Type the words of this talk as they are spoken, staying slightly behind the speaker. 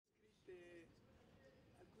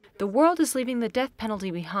The world is leaving the death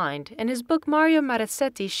penalty behind, and his book Mario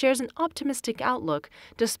Marazzetti shares an optimistic outlook.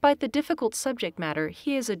 Despite the difficult subject matter,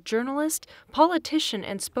 he is a journalist, politician,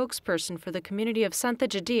 and spokesperson for the Community of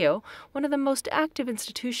Sant'Egidio, one of the most active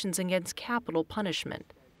institutions against capital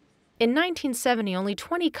punishment. In 1970, only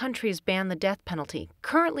 20 countries banned the death penalty.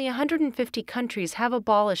 Currently, 150 countries have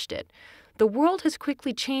abolished it. The world has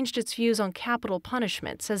quickly changed its views on capital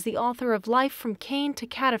punishment, says the author of Life from Cain to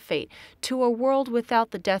Caliphate, to a world without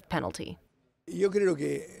the death penalty. I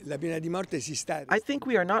think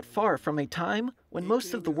we are not far from a time when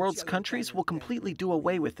most of the world's countries will completely do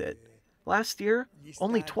away with it. Last year,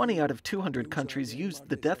 only 20 out of 200 countries used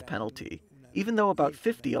the death penalty, even though about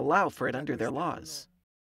 50 allow for it under their laws.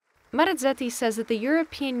 Marazzetti says that the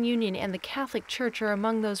European Union and the Catholic Church are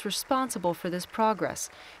among those responsible for this progress.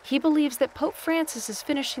 He believes that Pope Francis is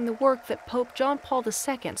finishing the work that Pope John Paul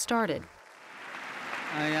II started.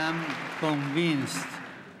 I am convinced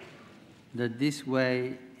that this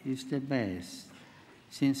way is the best,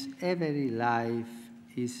 since every life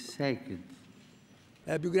is sacred.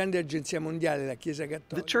 The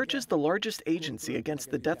Church is the largest agency against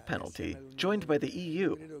the death penalty, joined by the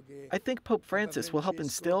EU. I think Pope Francis will help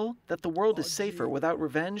instill that the world is safer without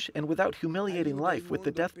revenge and without humiliating life with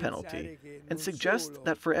the death penalty, and suggest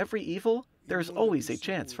that for every evil, there is always a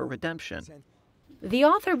chance for redemption. The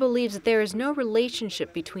author believes that there is no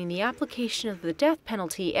relationship between the application of the death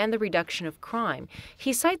penalty and the reduction of crime.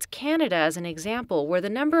 He cites Canada as an example where the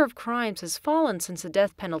number of crimes has fallen since the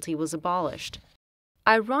death penalty was abolished.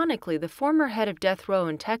 Ironically, the former head of death row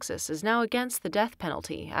in Texas is now against the death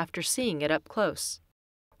penalty after seeing it up close.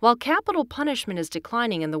 While capital punishment is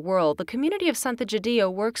declining in the world, the Community of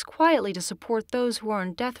Sant'Egidio works quietly to support those who are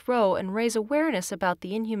on death row and raise awareness about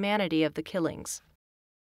the inhumanity of the killings.